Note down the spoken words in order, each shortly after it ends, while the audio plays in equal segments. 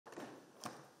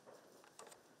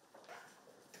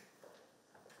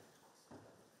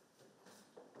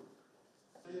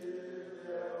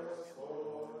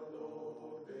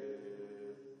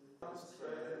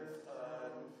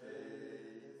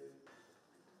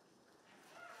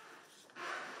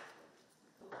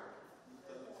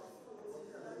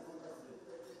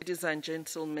ladies and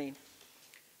gentlemen,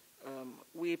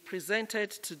 we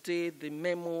presented today the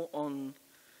memo on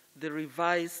the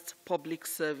revised public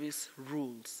service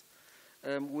rules.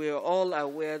 We are all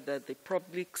aware that the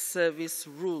public service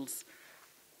rules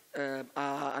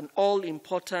are an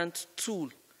all-important tool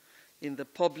in the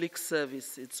public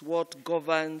service. It's what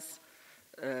governs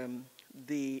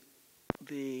the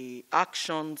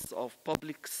actions of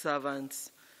public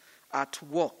servants at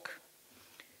work.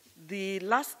 The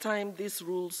last time these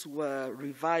rules were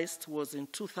revised was in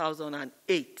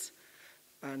 2008,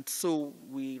 and so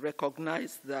we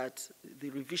recognize that the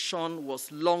revision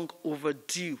was long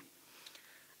overdue,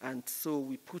 and so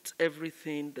we put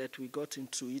everything that we got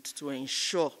into it to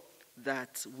ensure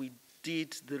that we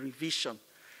did the revision.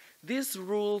 These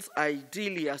rules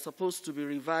ideally are supposed to be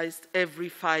revised every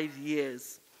 5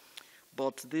 years,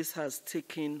 but this has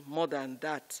taken more than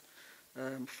that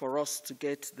for us to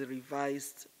get the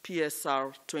revised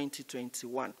PSR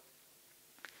 2021.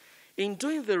 In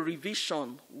doing the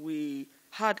revision, we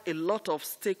had a lot of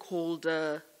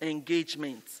stakeholder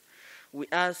engagements.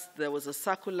 There was a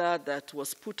circular that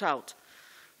was put out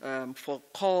for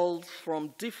calls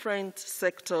from different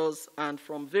sectors and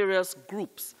from various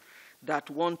groups that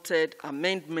wanted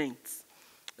amendments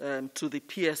to the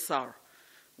PSR.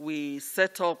 We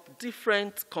set up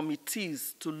different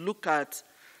committees to look at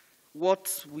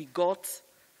what we got,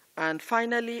 and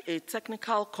finally a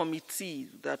technical committee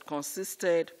that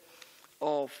consisted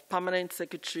of permanent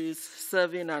secretaries,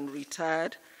 serving and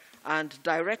retired, and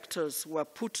directors were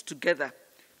put together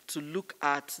to look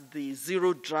at the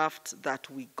zero draft that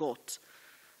we got.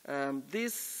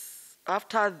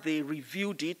 After they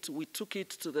reviewed it, we took it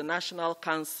to the National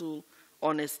Council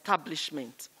on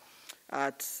Establishment.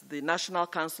 At the National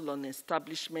Council on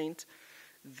Establishment,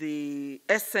 the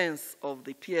essence of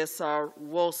the PSR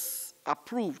was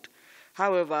approved.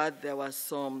 However, there were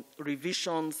some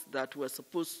revisions that were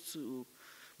supposed to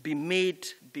be made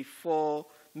before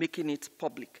making it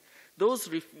public. Those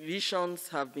revisions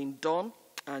have been done,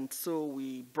 and so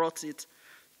we brought it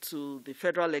to the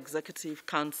Federal Executive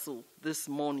Council this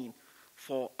morning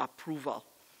for approval,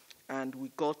 and we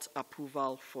got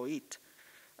approval for it.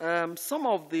 Some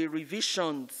of the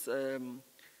revisions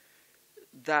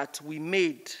that we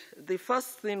made, the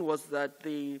first thing was that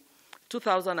the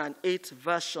 2008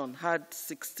 version had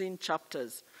 16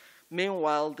 chapters.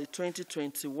 Meanwhile, the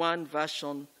 2021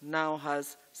 version now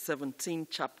has 17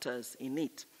 chapters in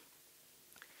it.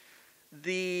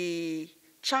 The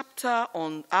chapter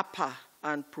on APA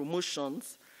and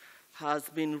promotions has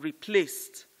been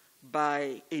replaced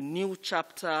by a new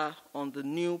chapter on the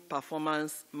new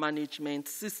performance management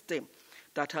system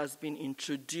that has been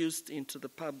introduced into the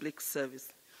public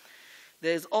service.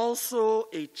 There's also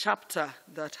a chapter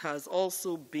that has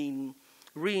also been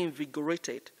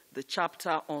reinvigorated, the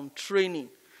chapter on training.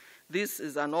 This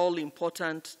is an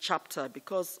all-important chapter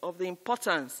because of the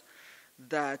importance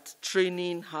that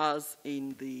training has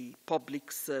in the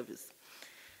public service.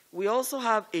 We also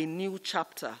have a new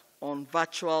chapter on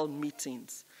virtual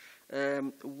meetings.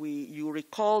 You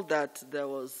recall that there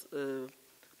was a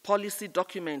policy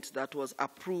document that was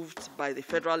approved by the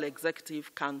Federal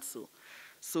Executive Council.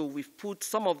 So we've put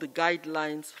some of the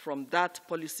guidelines from that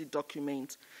policy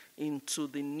document into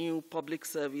the new public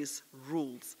service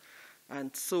rules.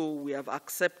 And so we have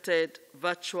accepted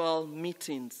virtual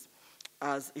meetings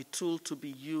as a tool to be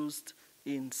used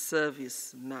in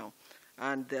service now.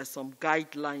 And there are some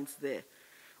guidelines there.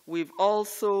 We've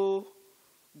also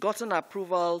gotten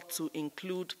approval to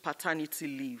include paternity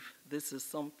leave. This is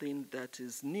something that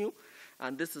is new,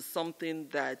 and this is something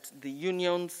that the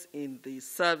unions in the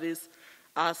service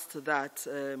asked that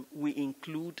we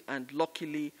include, and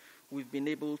luckily we've been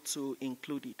able to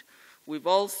include it. We've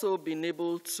also been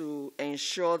able to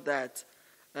ensure that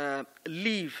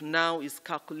leave now is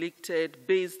calculated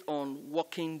based on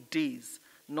working days,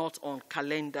 not on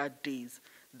calendar days.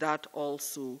 That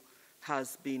also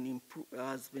has been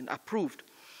approved.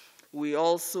 We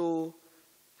also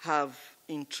have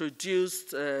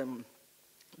introduced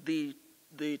the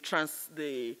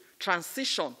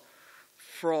transition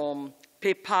from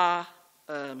paper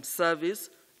service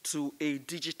to a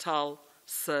digital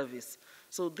service.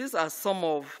 So these are some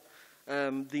of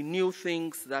the new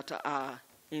things that are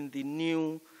in the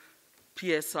new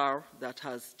PSR that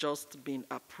has just been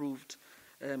approved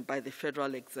by the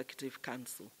Federal Executive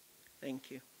Council. Thank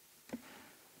you.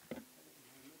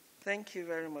 Thank you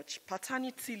very much.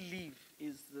 Paternity leave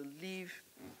is the leave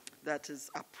that is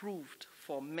approved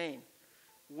for men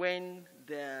when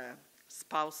their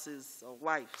spouses or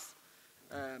wives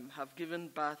have given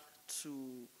birth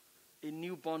to a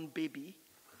newborn baby,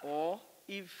 or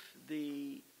if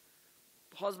the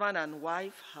husband and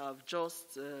wife have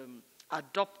just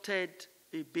adopted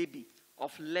a baby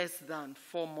of less than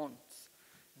 4 months,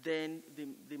 then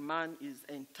the man is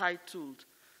entitled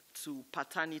to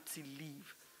paternity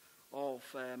leave of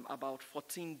about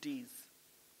 14 days.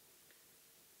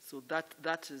 So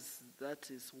that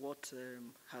is what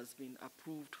has been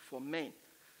approved for men,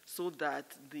 so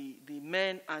that the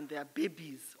men and their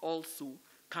babies also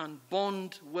can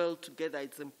bond well together.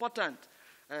 It's important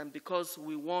because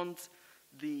we want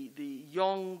the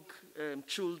young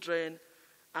children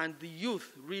and the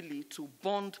youth really to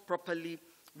bond properly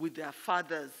with their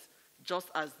fathers, just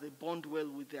as they bond well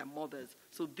with their mothers.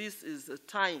 So this is a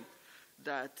time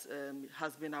that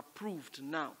has been approved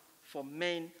now for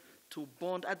men to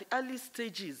bond at the early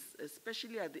stages,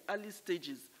 especially at the early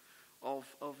stages of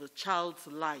a child's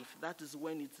life. That is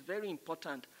when it's very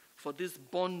important for this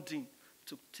bonding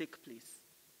to take place.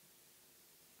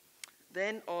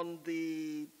 Then on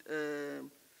the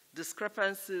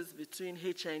discrepancies between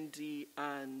HND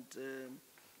and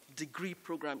degree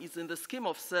program, it's in the scheme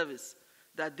of service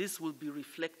that this will be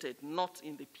reflected, not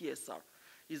in the PSR.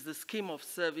 It's the scheme of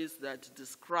service that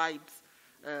describes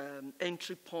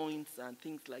entry points and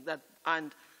things like that.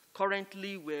 And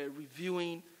currently we're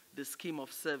reviewing the scheme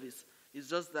of service. It's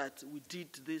just that we did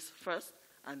this first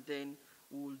and then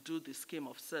we'll do the scheme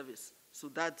of service. So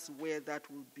that's where that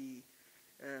will be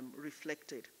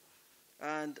reflected.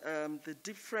 And the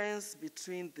difference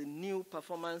between the new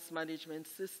performance management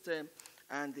system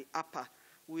and the APA,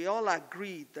 we all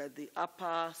agree that the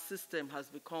APA system has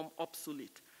become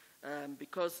obsolete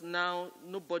because now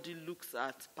nobody looks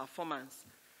at performance,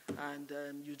 and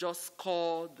you just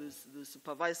score, the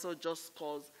supervisor just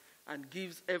scores and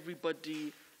gives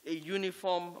everybody a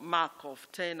uniform mark of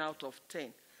 10 out of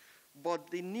 10. But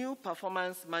the new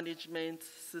performance management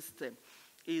system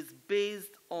is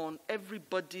based on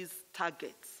everybody's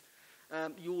targets.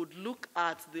 You would look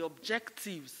at the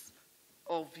objectives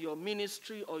of your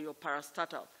ministry or your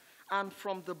parastatal, and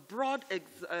from the broad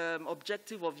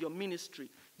objective of your ministry,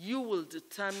 you will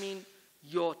determine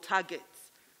your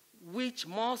targets, which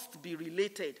must be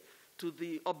related to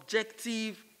the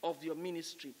objective of your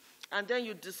ministry. And then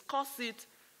you discuss it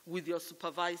with your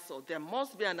supervisor. There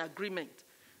must be an agreement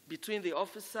between the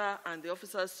officer and the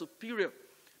officer's superior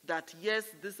that, yes,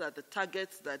 these are the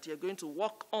targets that you're going to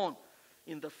work on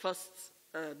in the first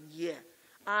year.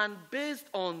 And based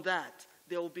on that,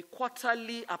 there will be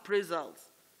quarterly appraisals.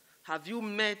 Have you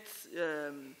met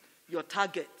your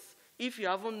targets? If you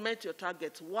haven't met your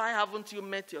targets, why haven't you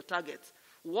met your targets?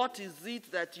 What is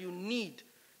it that you need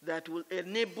that will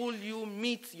enable you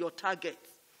meet your targets?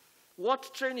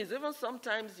 What trainings? Even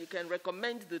sometimes you can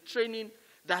recommend the training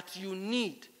that you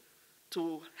need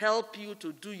to help you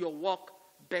to do your work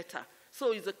better.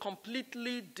 So it's a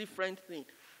completely different thing.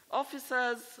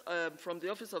 Officers from the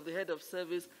Office of the Head of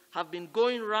Service have been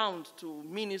going around to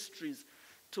ministries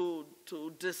to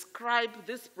describe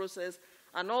this process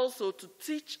and also to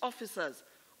teach officers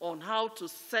on how to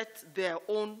set their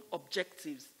own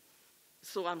objectives.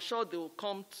 So I'm sure they will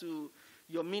come to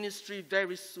your ministry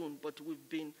very soon, but we've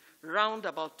been around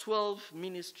about 12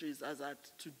 ministries as at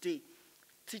today,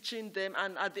 teaching them,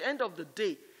 and at the end of the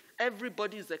day,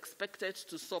 everybody is expected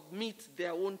to submit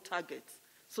their own targets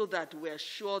so that we're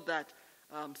sure that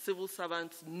civil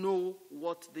servants know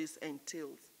what this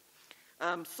entails.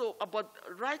 But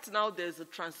right now there's a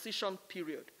transition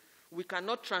period. We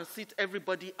cannot transit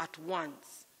everybody at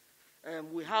once.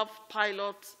 We have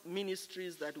pilot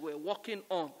ministries that we're working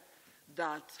on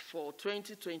that for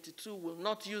 2022 will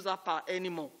not use APA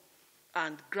anymore,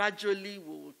 and gradually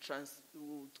we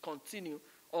will continue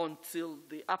until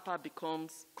the APA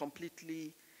becomes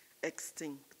completely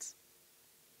extinct.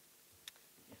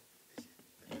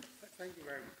 Thank you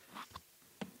very much.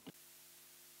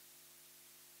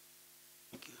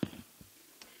 Thank you.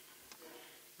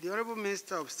 The Honorable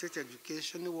Minister of State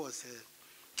Education, who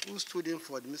stood in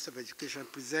for the Minister of Education,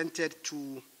 presented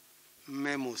 2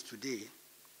 memos today.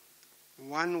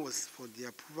 One was for the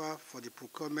approval for the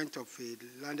procurement of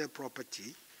a landed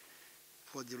property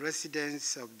for the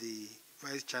residence of the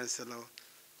Vice Chancellor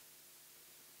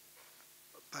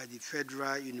by the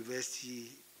Federal University,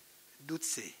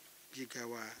 Dutse,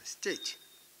 Jigawa State.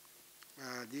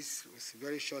 This was a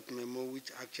very short memo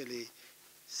which actually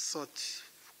sought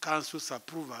Council's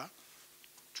approval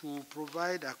to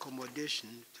provide accommodation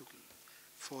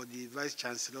for the Vice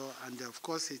Chancellor, and of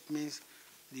course it means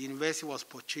the university was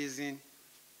purchasing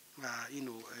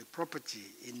a property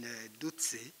in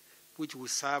Dutse, which will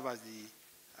serve as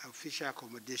the official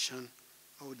accommodation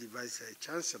of the Vice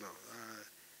Chancellor.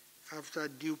 After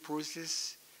due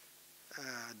process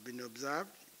had been observed,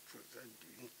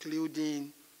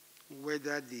 including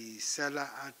whether the seller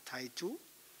had title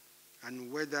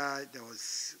and whether it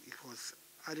was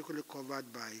adequately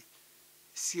covered by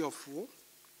CFO.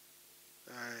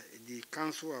 The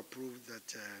council approved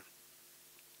that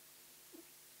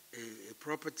a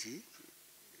property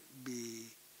be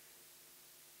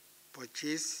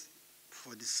purchased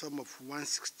for the sum of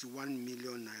 161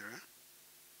 million naira,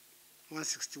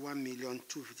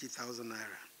 161,250,000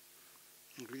 naira,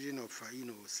 including of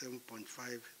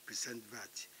 7.5%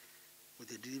 VAT,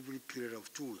 with a delivery period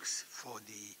of 2 weeks for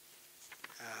the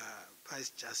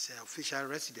Vice Chancellor, official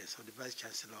residence of the Vice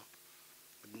Chancellor of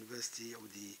the University of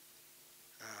the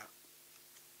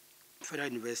Federal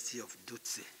University of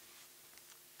Dutse,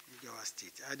 Jigawa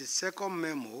State. The second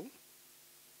memo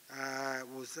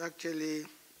was actually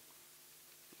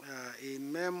a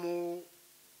memo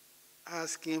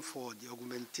asking for the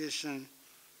augmentation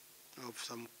of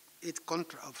some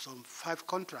 5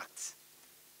 contracts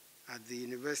at the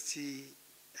university,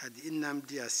 at the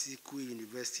Nnamdi Azikiwe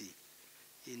University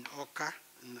in Awka,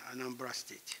 in Anambra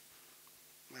State.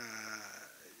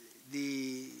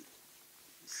 The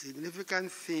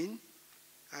significant thing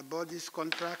about this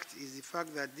contract is the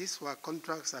fact that these were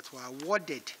contracts that were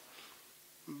awarded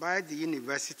by the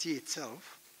university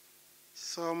itself,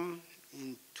 some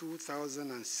in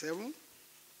 2007,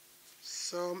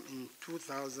 some in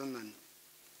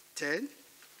 2010,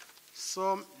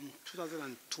 some in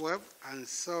 2012, and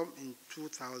some in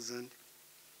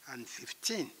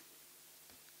 2015.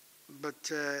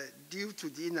 But due to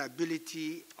the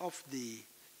inability of the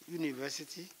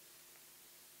university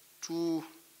to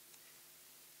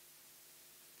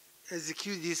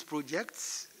execute these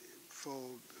projects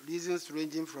for reasons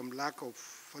ranging from lack of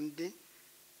funding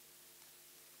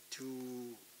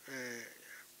to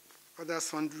other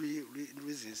sundry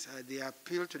reasons, they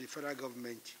appealed to the federal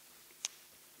government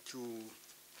to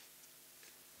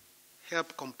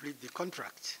help complete the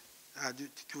contract,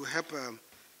 to help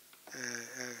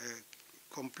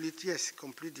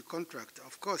complete the contract.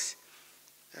 Of course,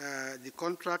 the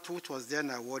contract, which was then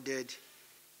awarded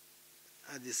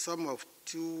at the sum of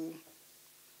 2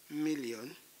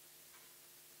 million,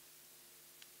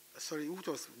 sorry, which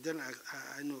was then,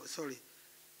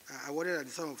 awarded at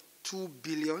the sum of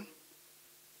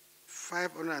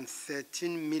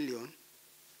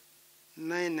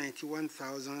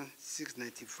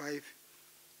 2,513,991,695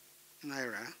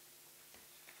 naira,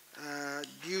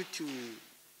 due to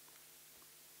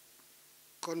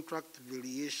contract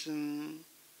variation,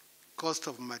 cost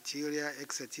of material,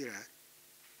 etc.,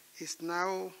 is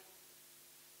now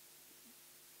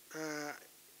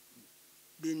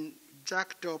been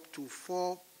jacked up to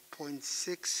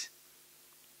 4.6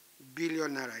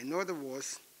 billion naira. In other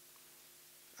words,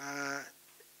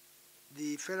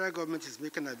 the federal government is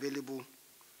making available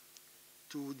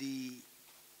to the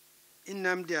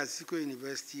Nnamdi Azikiwe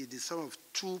University the sum of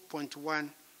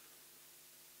 2.1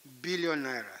 billion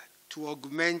naira to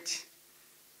augment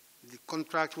the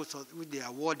contract which they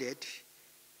awarded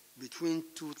between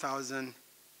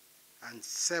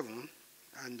 2007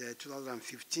 and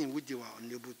 2015, which they were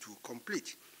unable to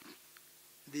complete.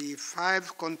 The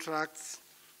 5 contracts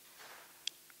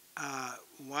are: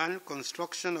 1,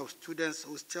 construction of students'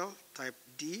 hostel type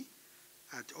D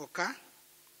at Awka,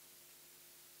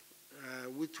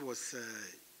 which was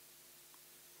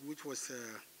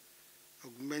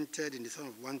augmented in the sum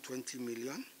of 120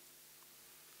 million.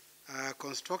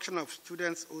 Construction of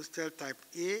students' hostel type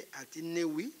A at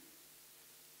Nnewi,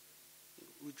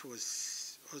 which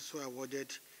was also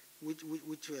awarded, which we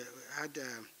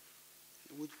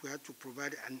had to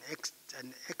provide an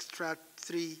extra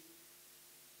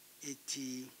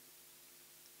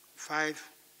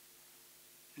 385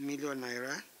 million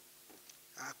naira.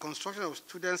 Construction of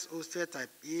students' hostel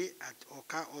type A at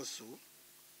Awka also.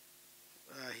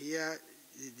 Here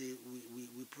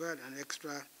we provide an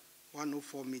extra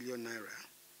 104 million naira.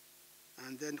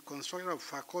 And then construction of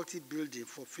faculty building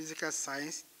for physical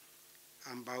science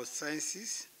and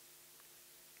biosciences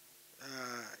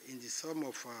in the sum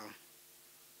of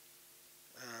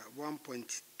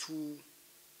 1.2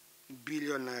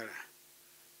 billion naira,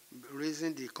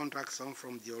 raising the contract sum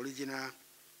from the original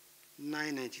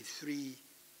 993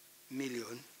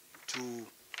 million to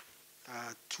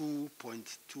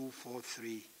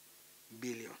 2.243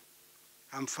 billion.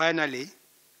 And finally,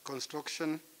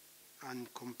 construction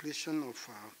and completion of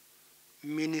a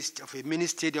mini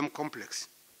stadium complex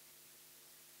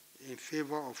in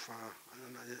favor of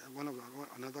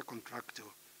another contractor,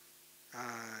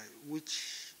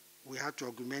 which we had to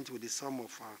augment with the sum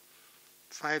of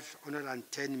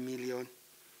 510 million,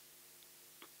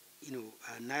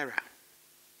 naira.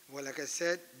 Well, like I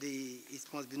said,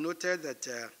 it must be noted that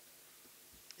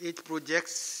 8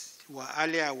 projects were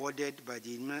earlier awarded by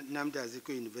the Nnamdi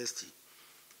Azikiwe University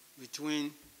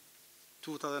between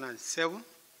 2007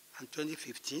 and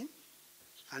 2015,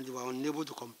 and they were unable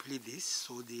to complete this,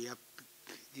 so they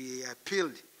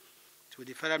appealed to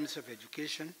the Federal Ministry of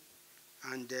Education,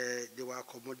 and they were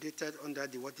accommodated under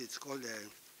what is called,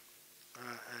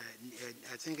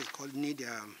 I think it's called need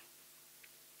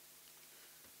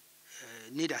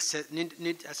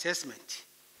assessment.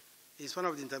 It's one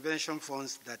of the intervention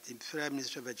funds that the Federal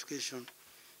Ministry of Education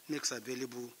makes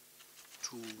available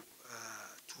to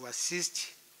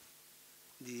assist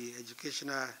the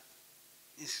educational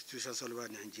institutions all over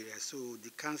Nigeria. So the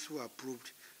council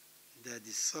approved that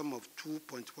the sum of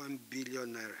 2.1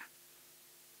 billion naira,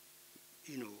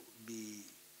 be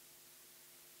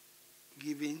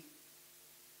given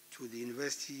to the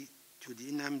university, to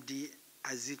the Nnamdi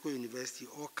Azikiwe University,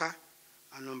 Awka,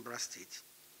 Anambra State,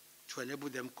 to enable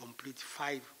them complete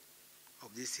 5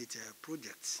 of these 8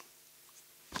 projects.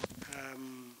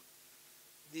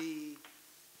 The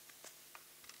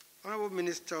Honorable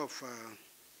Minister of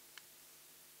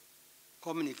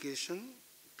Communication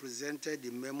presented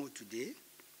the memo today,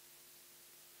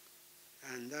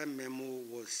 and that memo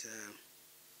was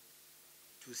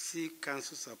to seek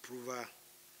Council's approval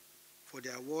for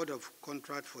the award of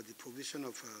contract for the provision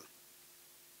of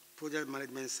project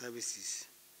management services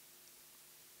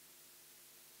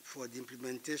for the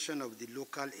implementation of the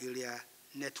local area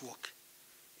network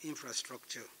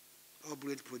infrastructure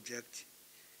upgrade project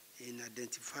in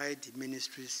identified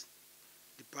ministries,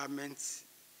 departments,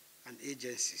 and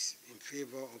agencies in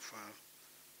favor of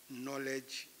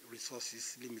Knowledge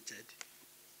Resources Limited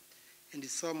in the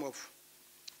sum of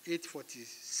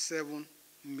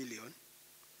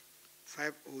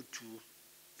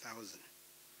 847,502,000,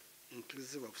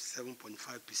 inclusive of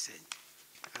 7.5%.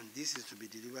 And this is to be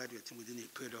delivered within a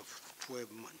period of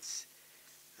 12 months.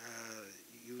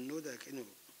 You know that,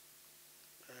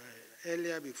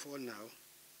 earlier before now,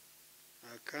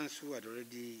 Council had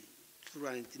already, through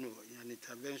an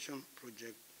intervention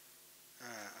project,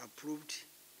 approved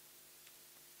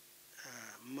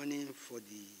money for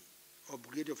the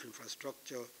upgrade of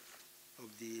infrastructure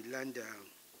of the land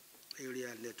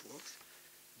area networks.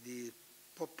 The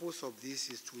purpose of this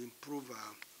is to improve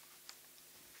our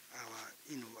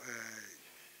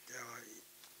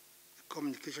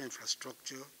communication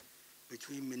infrastructure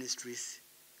between ministries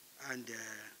and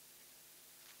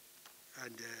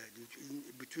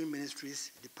between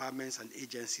ministries, departments, and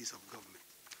agencies of government.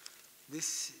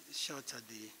 This shows at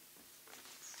the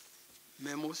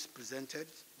memos presented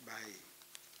by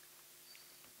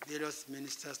various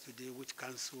ministers today, which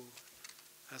Council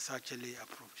has actually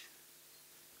approved.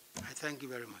 I thank you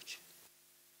very much.